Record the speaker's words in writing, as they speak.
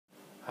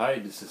Hi,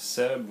 this is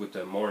Seb with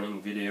a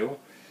morning video.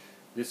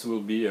 This will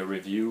be a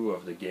review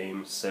of the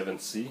game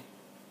 7C.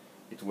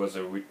 It was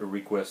a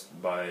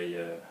request by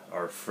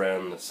our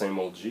friend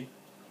sameoldji,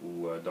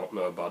 who don't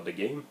know about the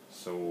game,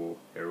 so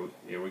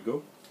here we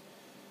go.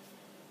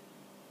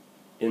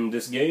 In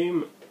this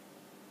game,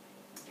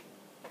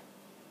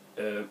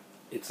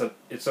 it's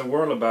a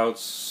world about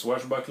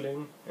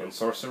swashbuckling and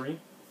sorcery,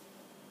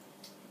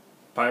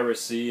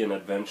 piracy and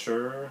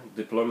adventure,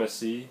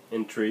 diplomacy,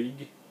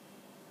 intrigue,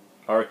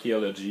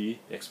 archaeology,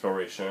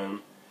 exploration,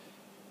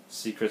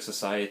 secret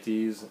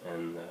societies,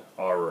 and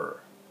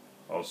horror.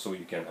 Also,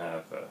 you can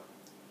have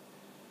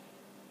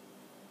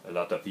a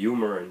lot of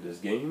humor in this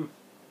game.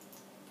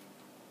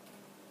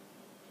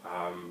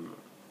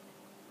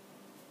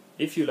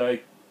 If you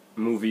like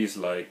movies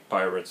like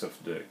Pirates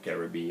of the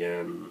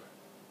Caribbean,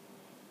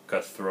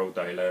 Cutthroat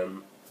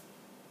Island,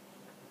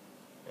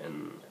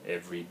 and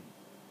every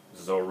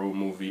Zorro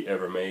movie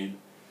ever made,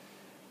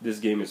 this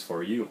game is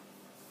for you.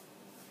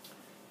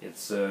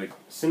 It's a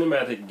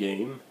cinematic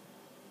game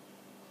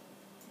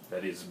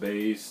that is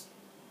based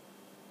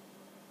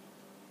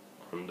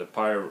on the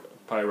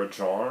pirate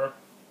genre,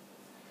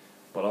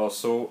 but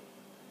also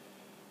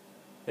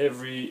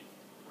every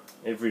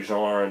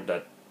genre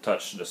that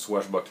touched the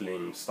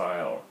swashbuckling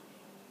style,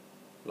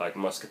 like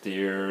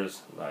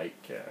musketeers,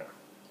 like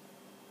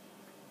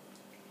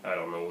I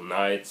don't know,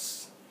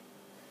 knights,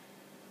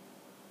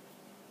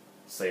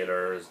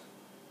 sailors.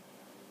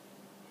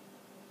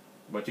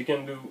 But you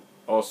can do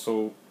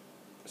also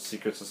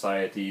secret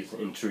societies,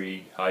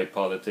 intrigue, high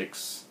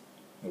politics,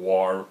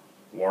 war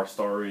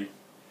story,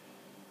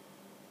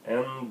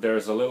 and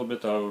there's a little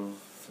bit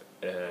of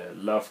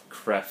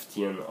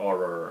Lovecraftian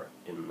horror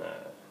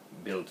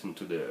built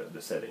into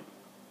the setting.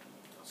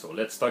 So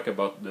let's talk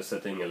about the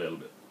setting a little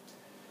bit.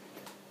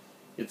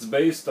 It's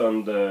based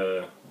on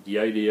the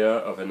idea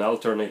of an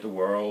alternate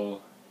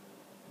world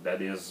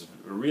that is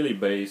really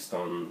based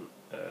on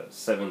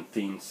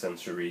 17th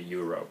century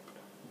Europe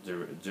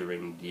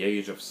during the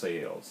Age of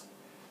Sails.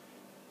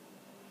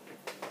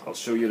 I'll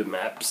show you the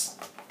maps.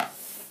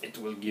 It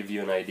will give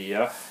you an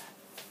idea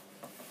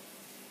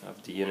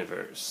of the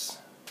universe.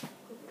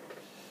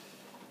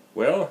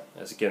 Well,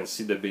 as you can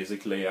see, the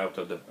basic layout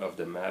of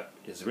the map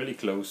is really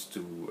close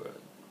to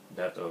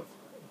that of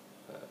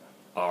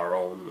our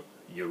own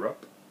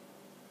Europe.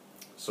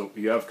 So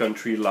you have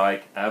country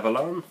like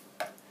Avalon,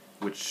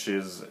 which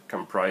is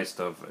comprised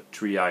of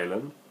 3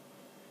 islands.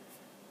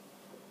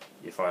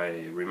 If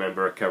I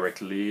remember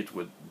correctly, it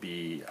would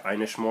be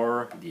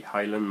Inishmore, the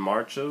Highland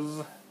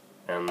Marches,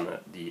 and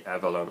the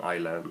Avalon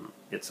Island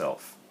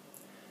itself.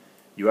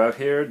 You have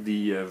here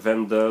the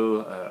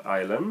Vendel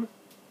Island.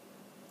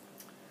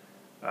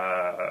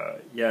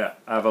 Yeah,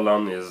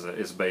 Avalon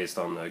is based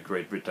on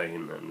Great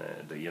Britain and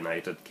the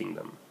United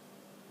Kingdom.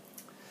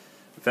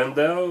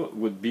 Vendel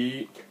would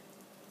be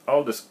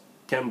all the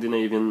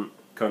Scandinavian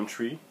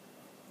country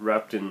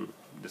wrapped in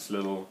these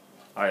little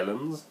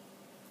islands.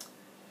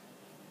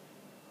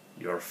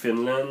 Your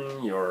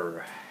Finland,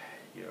 your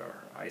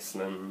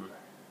Iceland.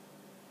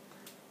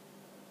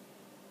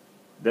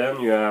 Then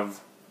you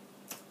have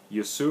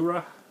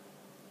Usura,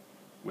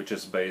 which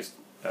is based,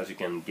 as you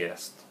can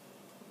guess,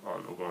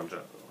 on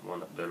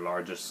one of the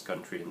largest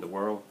country in the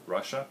world,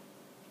 Russia.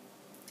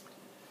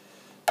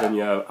 Then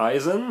you have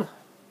Eisen,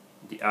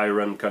 the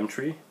Iron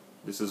country.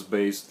 This is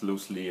based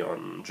loosely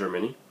on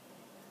Germany.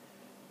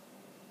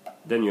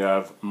 Then you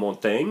have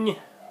Montaigne,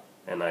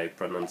 and I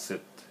pronounce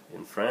it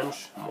in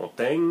French.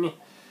 Montaigne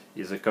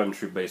is a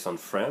country based on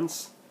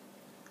France,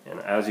 and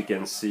as you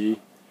can see,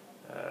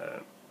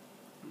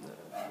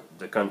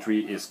 the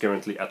country is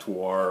currently at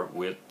war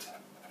with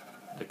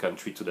the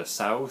country to the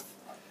south,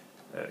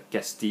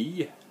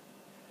 Castile,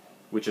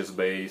 which is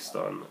based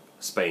on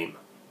Spain.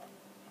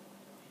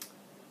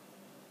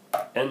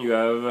 And you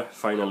have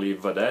finally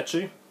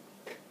Vodache,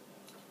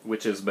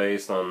 which is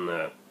based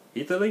on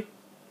Italy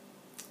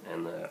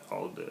and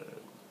all the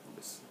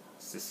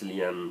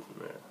Sicilian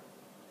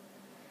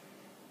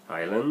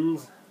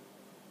islands.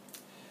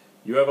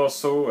 You have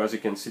also, as you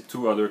can see,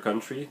 2 other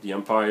countries, the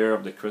Empire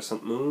of the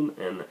Crescent Moon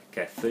and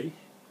Cathay,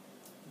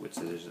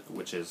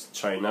 which is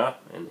China,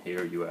 and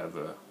here you have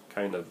a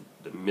kind of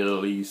the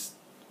Middle East,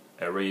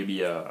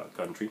 Arabia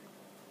country.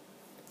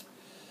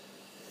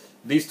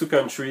 These 2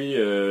 countries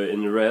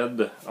in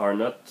red are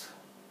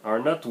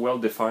not well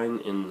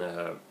defined in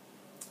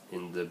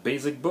the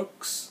basic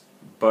books,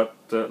 but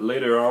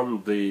later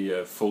on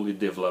they fully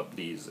develop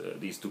these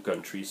 2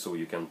 countries, so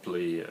you can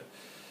play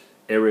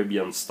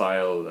Arabian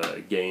style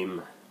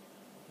game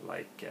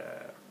like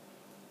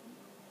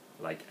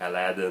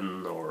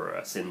Aladdin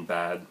or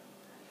Sinbad,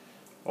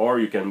 or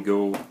you can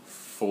go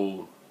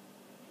full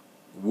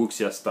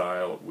Wuxia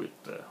style with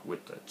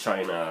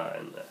China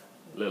and a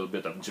little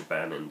bit of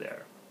Japan in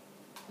there.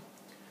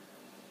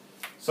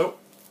 So,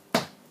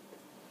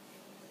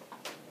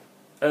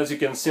 as you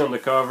can see on the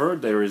cover,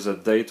 there is a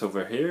date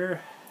over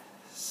here,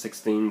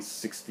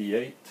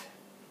 1668.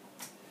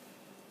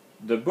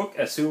 The book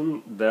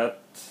assumed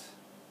that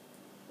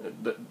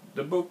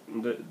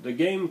the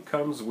game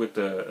comes with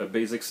a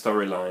basic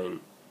storyline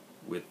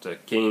with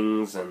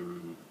kings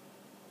and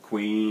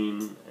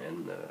queen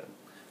and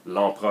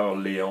l'empereur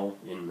Léon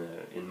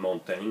in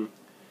Montaigne.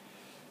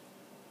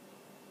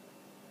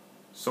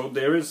 So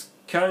there is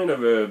kind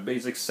of a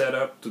basic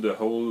setup to the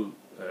whole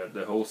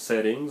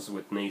settings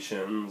with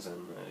nations,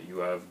 and you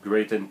have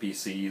great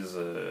NPCs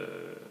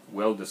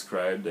well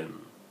described in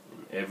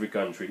every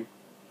country.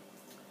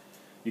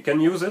 You can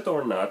use it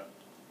or not,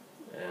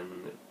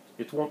 and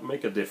it won't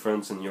make a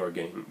difference in your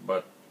game,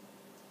 but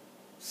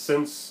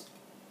since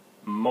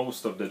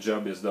most of the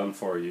job is done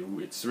for you,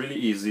 it's really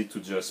easy to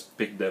just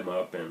pick them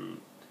up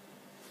and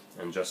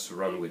just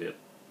run with it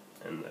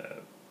and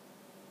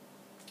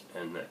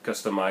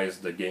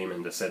customize the game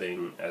and the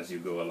setting as you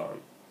go along.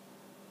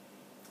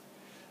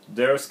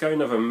 There's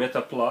kind of a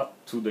meta plot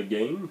to the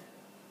game,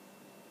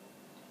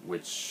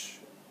 which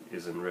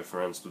is in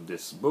reference to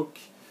this book.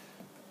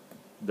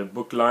 The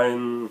book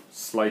line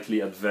slightly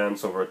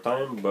advanced over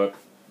time, but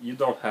you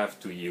don't have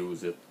to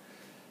use it.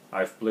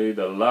 I've played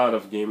a lot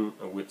of games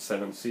with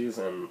 7 Seas,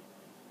 and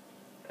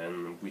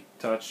we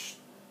touched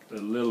a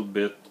little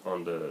bit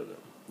on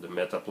the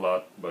meta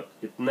plot, but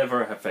it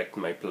never affected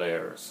my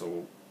player.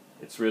 So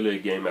it's really a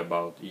game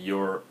about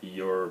your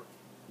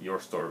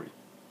story.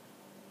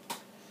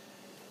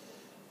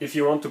 If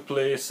you want to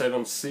play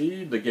 7th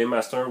Sea, the Game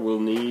Master will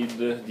need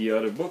the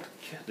other book,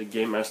 the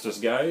Game Master's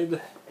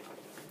Guide.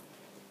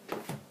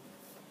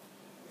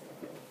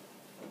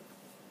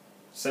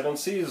 7th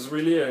Sea is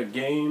really a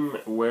game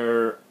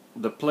where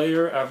the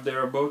player have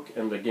their book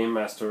and the Game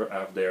Master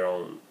have their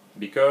own.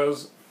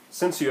 Because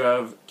since you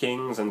have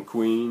kings and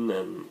queen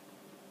and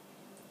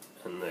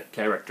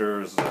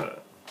characters,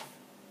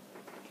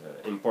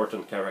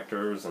 important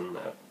characters and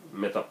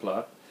meta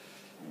plot,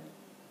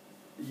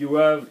 you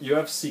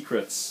have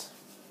secrets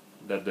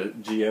that the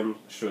GM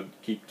should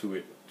keep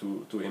to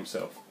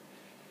himself,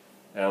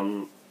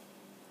 and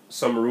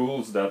some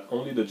rules that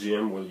only the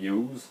GM will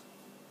use.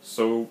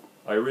 So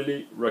I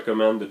really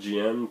recommend the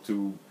GM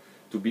to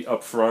be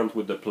upfront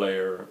with the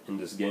player in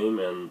this game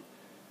and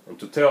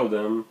to tell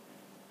them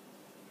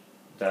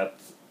that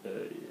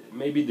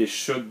maybe they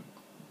shouldn't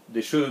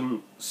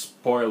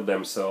spoil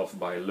themselves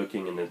by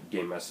looking in the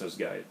Game Master's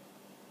Guide.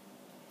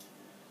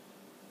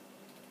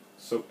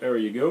 So there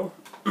you go.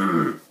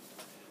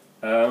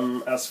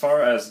 As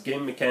far as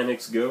game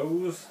mechanics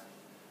goes,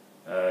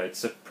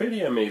 it's a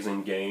pretty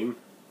amazing game.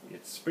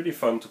 It's pretty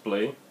fun to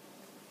play.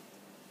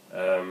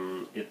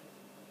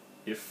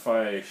 If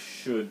I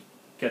should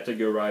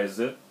categorize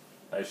it,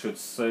 I should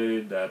say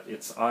that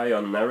it's high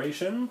on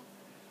narration,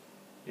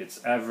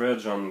 it's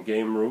average on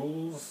game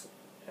rules,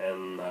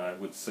 and I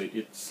would say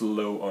it's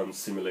low on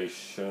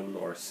simulation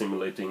or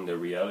simulating the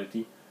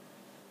reality,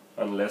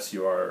 unless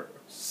you are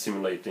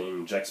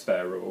simulating Jack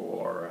Sparrow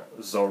or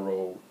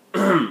Zorro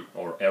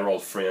or Errol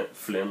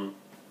Flynn.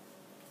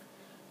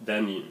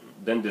 Then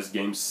this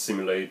game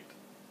simulates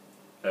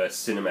a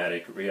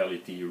cinematic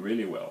reality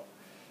really well.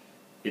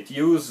 It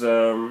uses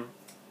a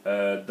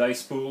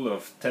dice pool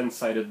of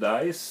 10-sided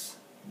dice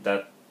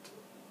that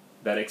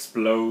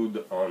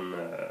explode on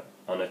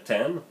a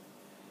 10.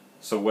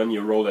 So when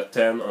you roll a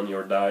 10 on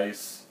your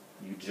dice,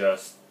 you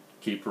just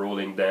keep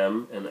rolling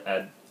them and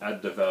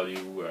add the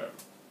value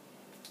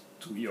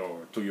to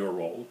your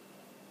roll.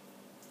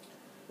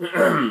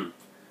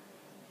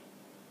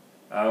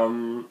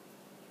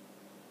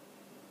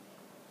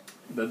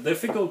 The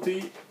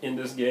difficulty in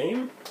this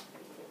game,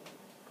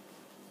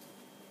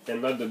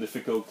 and not the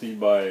difficulty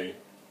by,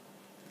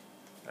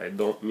 I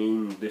don't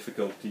mean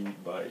difficulty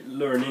by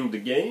learning the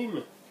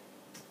game,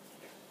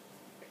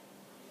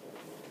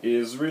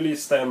 is really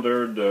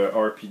standard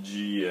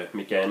RPG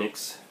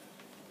mechanics.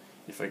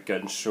 If I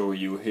can show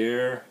you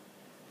here,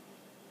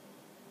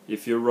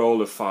 if you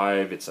roll a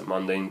 5, it's a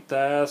mundane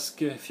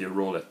task. If you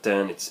roll a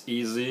 10, it's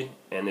easy,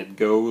 and it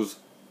goes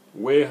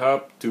way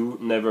up to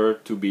never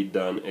to be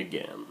done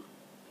again.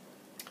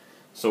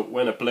 So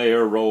when a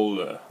player roll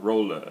a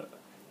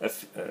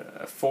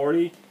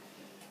 40,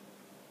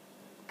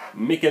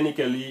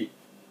 mechanically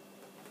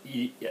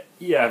he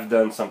have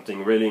done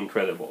something really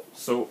incredible.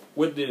 So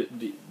with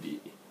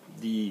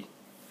the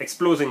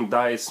exploding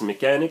dice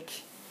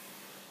mechanic,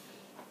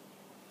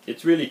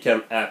 it really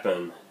can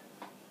happen,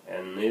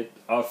 and it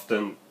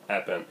often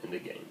happens in the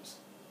games.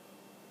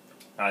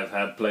 I've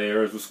had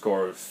players who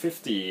score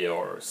 50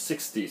 or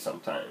 60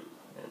 sometimes,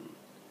 and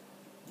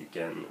you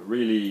can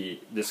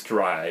really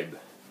describe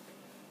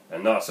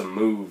an awesome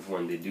move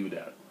when they do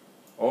that.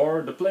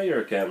 Or the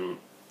player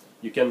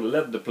you can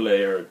let the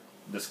player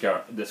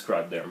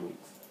describe their move.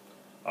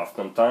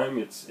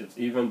 Oftentimes it's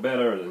even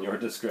better than your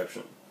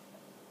description.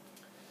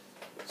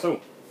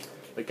 So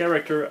the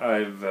character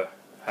have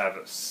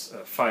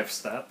 5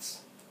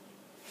 stats: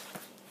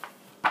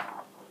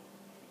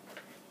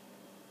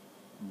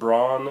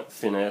 brawn,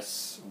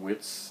 finesse,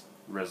 wits,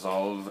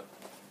 resolve,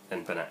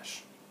 and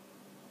panache.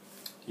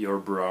 Your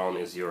brawn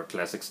is your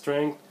classic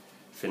strength,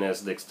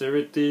 finesse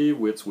dexterity,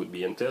 wits would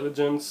be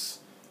intelligence,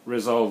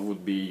 resolve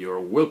would be your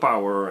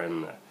willpower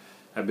and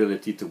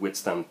ability to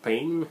withstand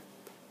pain,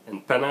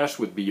 and panache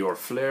would be your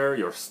flair,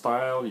 your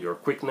style, your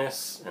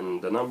quickness,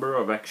 and the number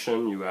of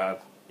action you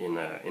have in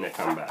a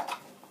combat.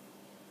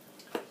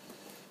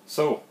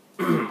 So,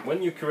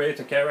 when you create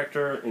a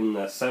character in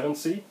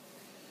 7th,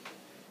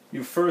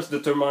 you first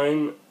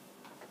determine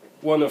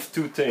one of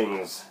two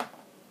things.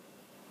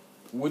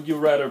 Would you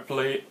rather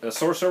play a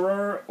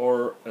sorcerer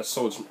or a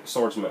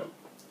swordsman?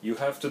 You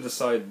have to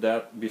decide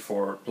that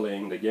before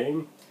playing the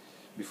game,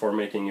 before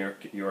making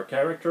your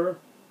character,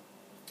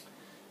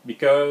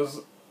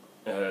 because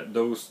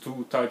those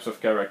two types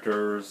of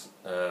characters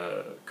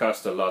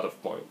cost a lot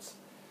of points.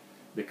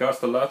 They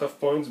cost a lot of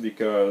points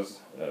because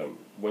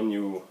when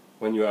you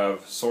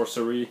have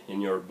sorcery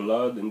in your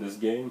blood in this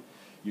game,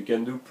 you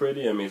can do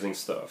pretty amazing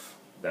stuff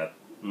that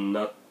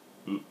no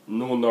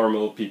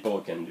normal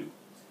people can do.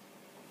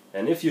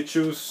 And if you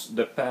choose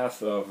the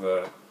path of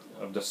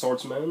the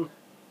swordsman,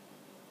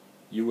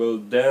 you will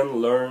then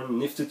learn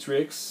nifty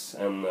tricks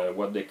and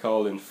what they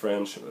call in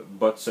French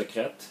bottes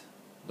secrètes,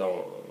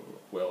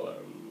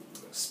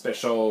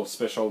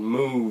 special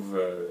move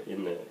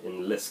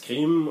in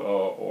l'escrime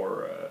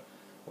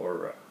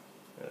or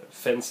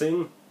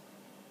fencing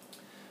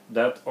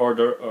that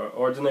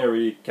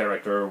ordinary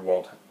character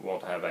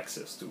won't have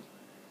access to.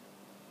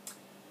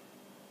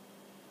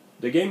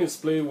 The game is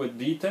played with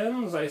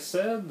D10s, I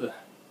said.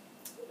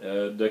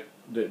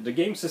 The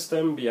game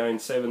system behind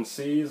 7th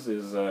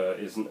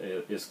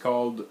is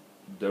called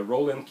the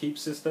roll and keep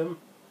system.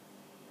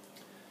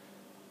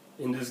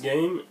 In this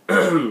game,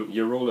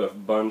 you roll a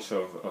bunch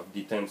of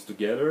D10s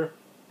together,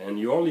 and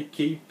you only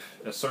keep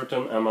a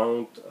certain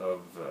amount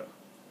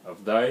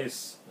of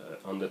dice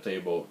on the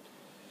table.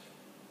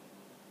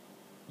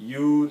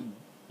 You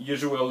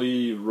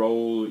usually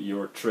roll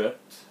your threat,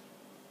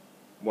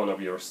 one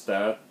of your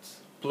stats,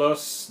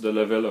 plus the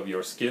level of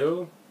your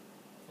skill,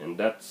 and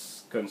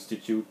that's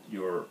constitute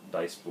your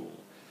dice pool.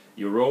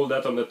 You roll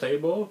that on the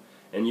table,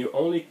 and you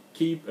only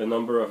keep a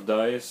number of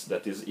dice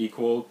that is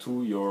equal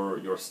to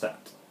your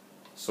stat.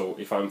 So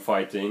if I'm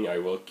fighting, I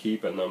will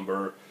keep a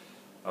number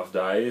of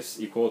dice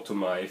equal to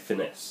my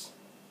finesse.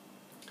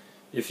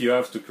 If you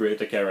have to create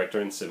a character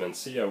in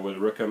 7th, I would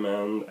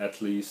recommend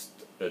at least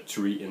a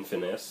 3 in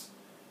finesse,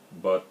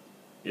 but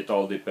it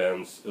all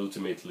depends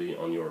ultimately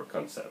on your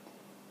concept.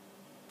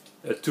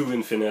 A 2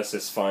 in finesse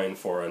is fine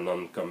for a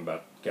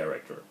non-combat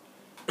character.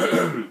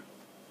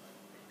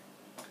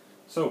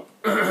 So,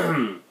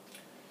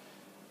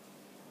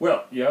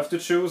 well, you have to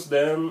choose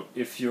then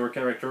if your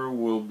character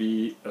will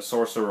be a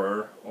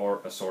sorcerer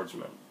or a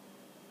swordsman.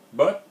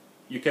 But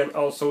you can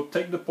also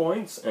take the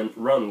points and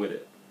run with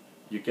it.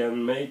 You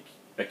can make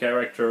a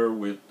character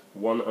with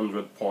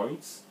 100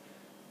 points,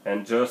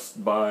 and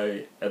just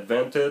by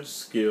advantage,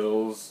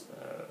 skills,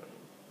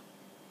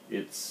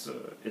 it's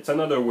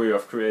another way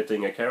of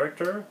creating a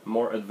character,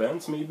 more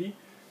advanced maybe,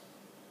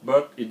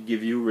 but it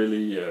gives you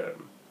really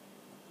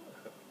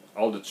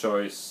all the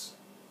choice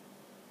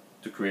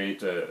to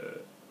create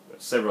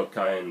several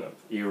kind of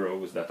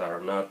heroes that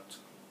are not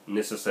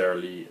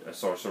necessarily a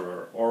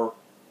sorcerer or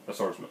a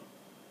swordsman.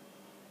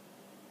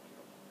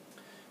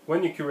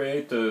 When you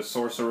create a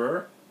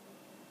sorcerer,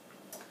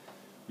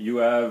 you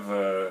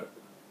have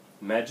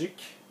magic,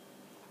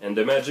 and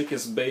the magic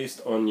is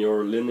based on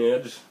your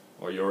lineage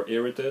or your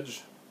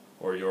heritage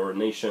or your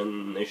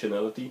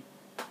nationality.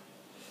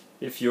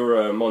 If you're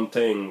a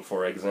Montaigne,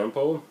 for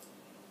example,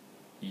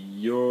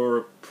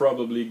 you're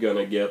probably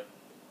gonna get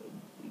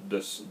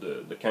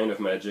the kind of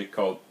magic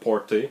called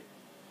portée,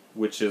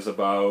 which is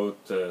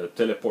about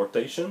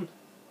teleportation.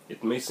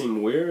 It may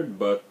seem weird,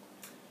 but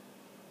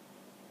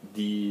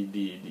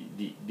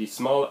the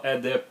small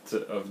adept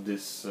of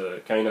this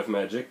kind of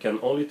magic can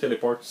only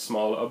teleport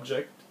small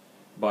object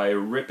by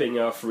ripping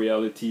off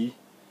reality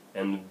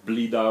and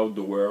bleed out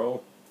the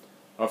world.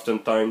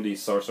 Oftentimes the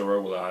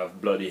sorcerer will have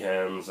bloody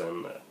hands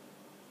and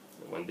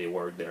when they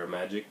work their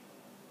magic.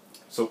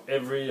 So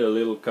every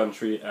little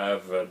country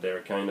have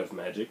their kind of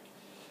magic.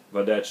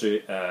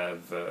 Vadache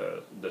have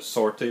the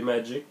sorte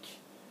magic,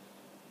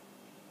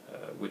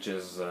 which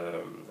is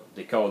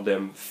they call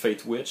them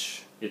fate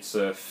witch. It's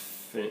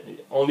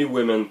only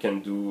women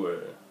can do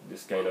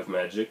this kind of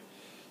magic.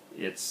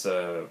 It's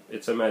a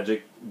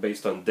magic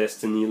based on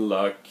destiny,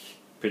 luck,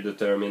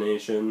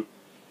 predetermination,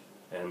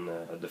 and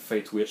the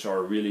fate witch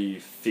are really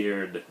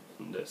feared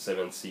in the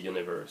 7th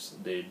universe.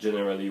 They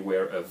generally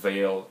wear a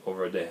veil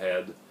over the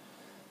head,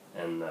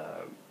 and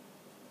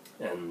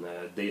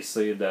they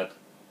say that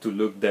to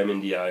look them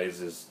in the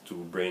eyes is to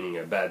bring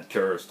a bad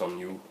curse on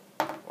you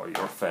or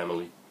your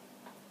family.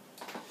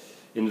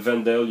 In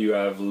Vendel you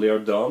have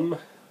Leerdom,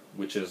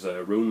 which is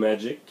a rune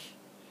magic.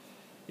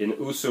 In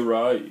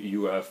Usura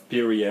you have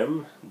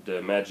Piriem,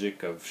 the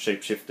magic of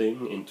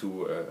shapeshifting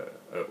into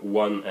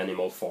one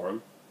animal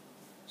form.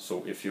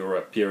 So if you're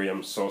a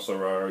Piriem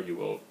sorcerer, you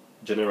will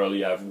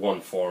generally have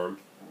one form,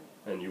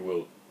 and you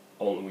will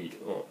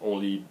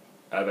only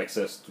have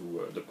access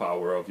to the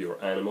power of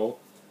your animal.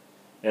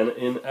 And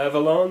in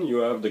Avalon you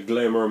have the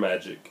glamour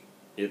magic.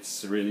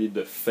 It's really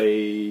the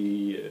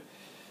fae,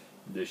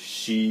 the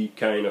she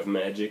kind of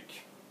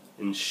magic.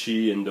 in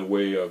she in the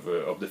way of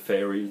the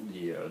fairy,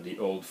 the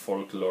old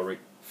folkloric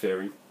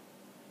fairy.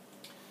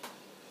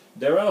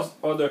 There are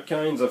other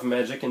kinds of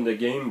magic in the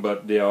game,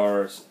 but they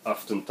are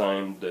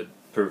oftentimes the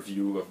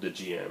purview of the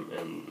GM,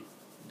 and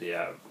they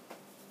have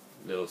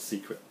little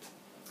secret.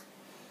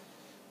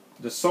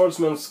 The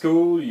swordsman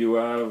school, you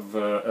have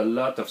a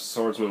lot of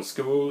swordsman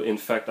school. In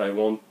fact, I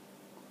won't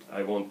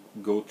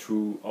go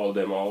through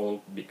them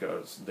all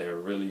because there are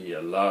really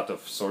a lot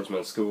of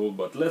swordsman school.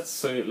 But let's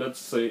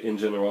say in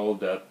general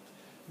that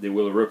they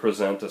will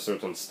represent a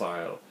certain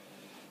style.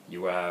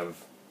 You have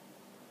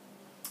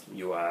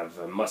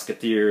a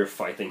musketeer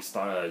fighting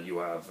style. You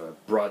have a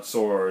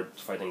broadsword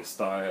fighting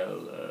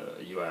style.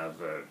 You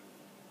have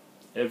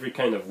every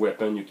kind of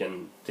weapon you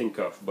can think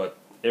of, but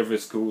every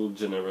school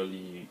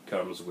generally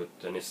comes with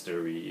an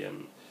history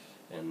and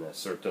a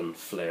certain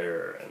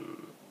flair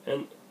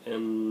and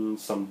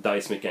some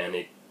dice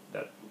mechanic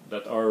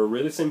that are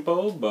really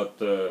simple but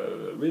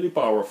really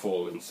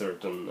powerful in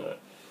certain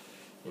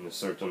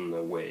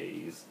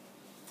ways.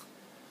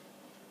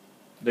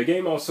 The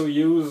game also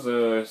uses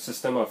a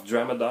system of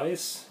drama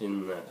dice,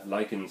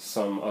 like in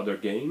some other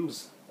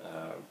games.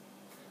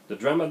 The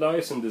drama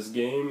dice in this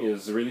game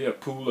is really a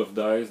pool of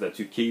dice that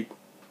you keep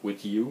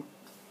with you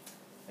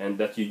and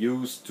that you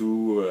use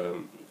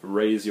to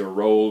raise your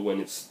roll when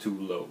it's too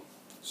low.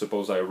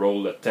 Suppose I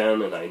roll a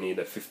 10 and I need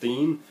a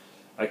 15.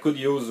 I could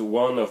use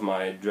one of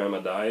my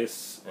drama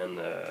dice and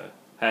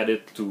add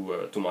it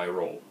to my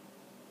roll.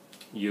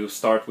 You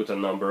start with a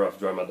number of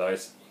drama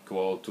dice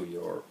equal to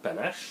your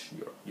panache,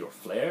 your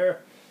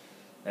flair,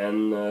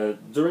 and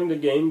during the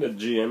game the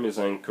GM is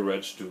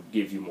encouraged to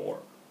give you more,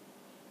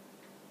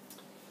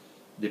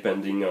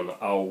 depending on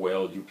how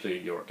well you play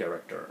your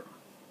character.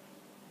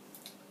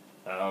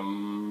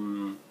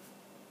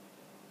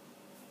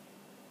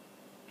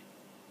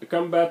 The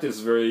combat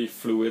is very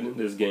fluid in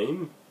this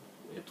game.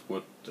 It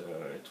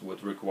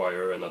would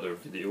require another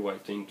video, I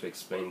think, to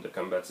explain the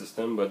combat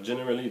system, but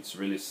generally it's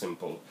really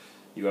simple.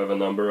 You have a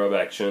number of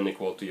action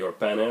equal to your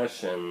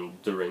panache,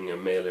 and during a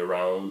melee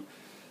round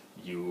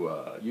you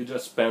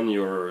just spend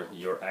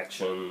your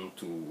action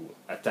to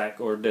attack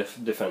or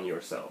defend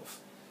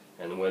yourself.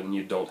 And when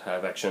you don't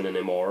have action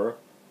anymore,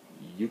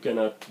 you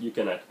cannot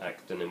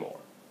act anymore.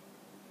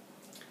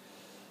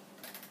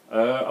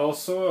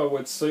 Also, I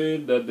would say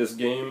that this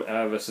game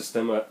have a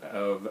system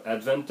of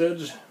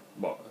advantage.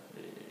 Well,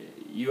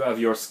 you have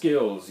your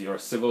skills, your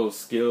civil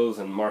skills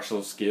and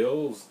martial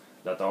skills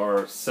that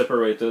are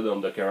separated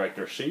on the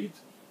character sheet,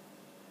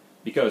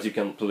 because you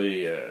can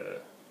play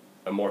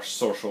a more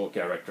social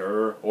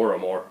character or a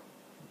more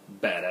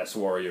badass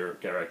warrior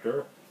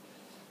character.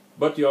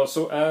 But you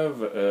also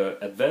have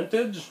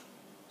advantage.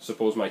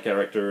 Suppose my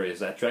character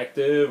is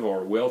attractive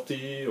or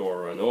wealthy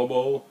or a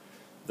noble.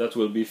 That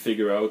will be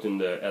figured out in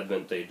the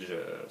advantage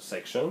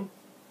section.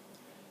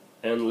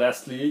 And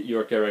lastly,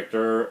 your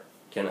character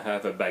can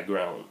have a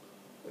background.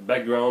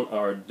 Background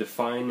are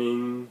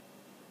defining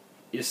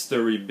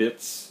history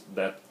bits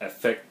that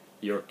affect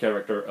your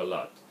character a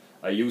lot.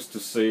 I used to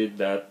say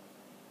that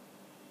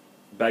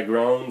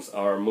backgrounds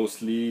are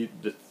mostly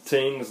the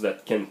things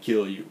that can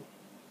kill you.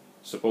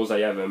 Suppose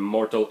I have a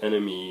mortal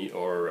enemy,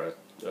 or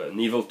an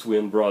evil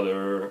twin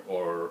brother,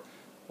 or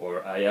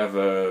I have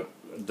a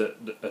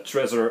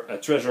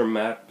treasure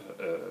map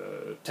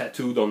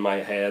tattooed on my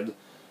head,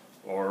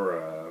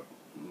 or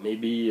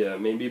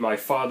maybe my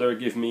father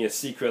gave me a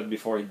secret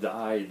before he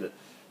died.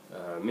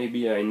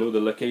 Maybe I know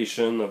the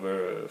location of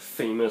a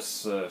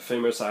famous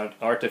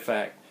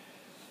artifact.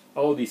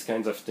 All these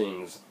kinds of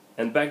things.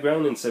 And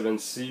background in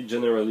 7th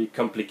generally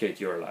complicate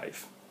your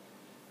life.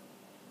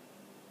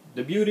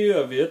 The beauty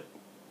of it,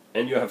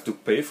 and you have to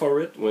pay for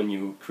it when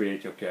you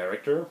create your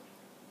character,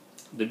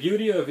 the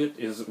beauty of it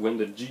is when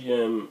the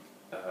GM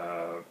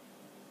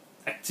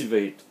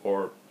activate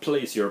or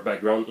place your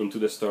background into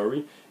the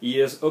story,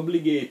 he is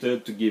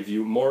obligated to give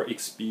you more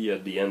XP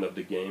at the end of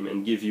the game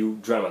and give you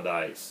drama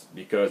dice,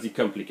 because he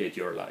complicates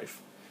your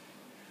life.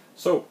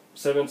 So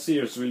 7th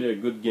is really a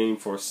good game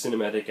for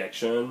cinematic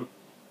action.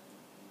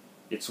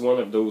 It's one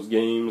of those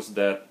games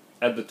that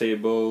at the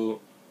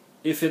table,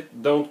 if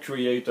it don't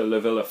create a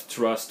level of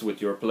trust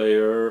with your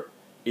player,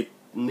 it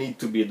need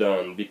to be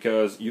done,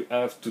 because you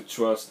have to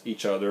trust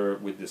each other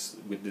with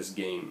this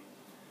game.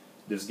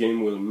 This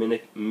game will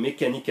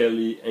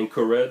mechanically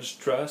encourage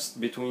trust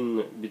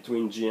between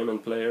GM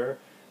and player,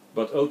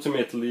 but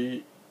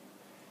ultimately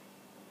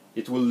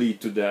it will lead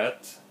to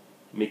that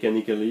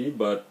mechanically,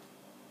 but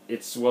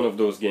it's one of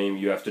those games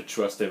you have to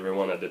trust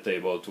everyone at the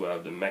table to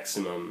have the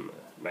maximum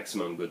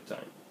good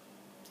time.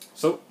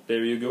 So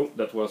there you go,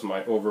 that was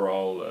my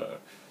overall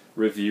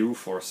review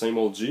for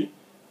sameoldji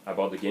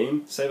about the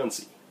game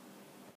 7th.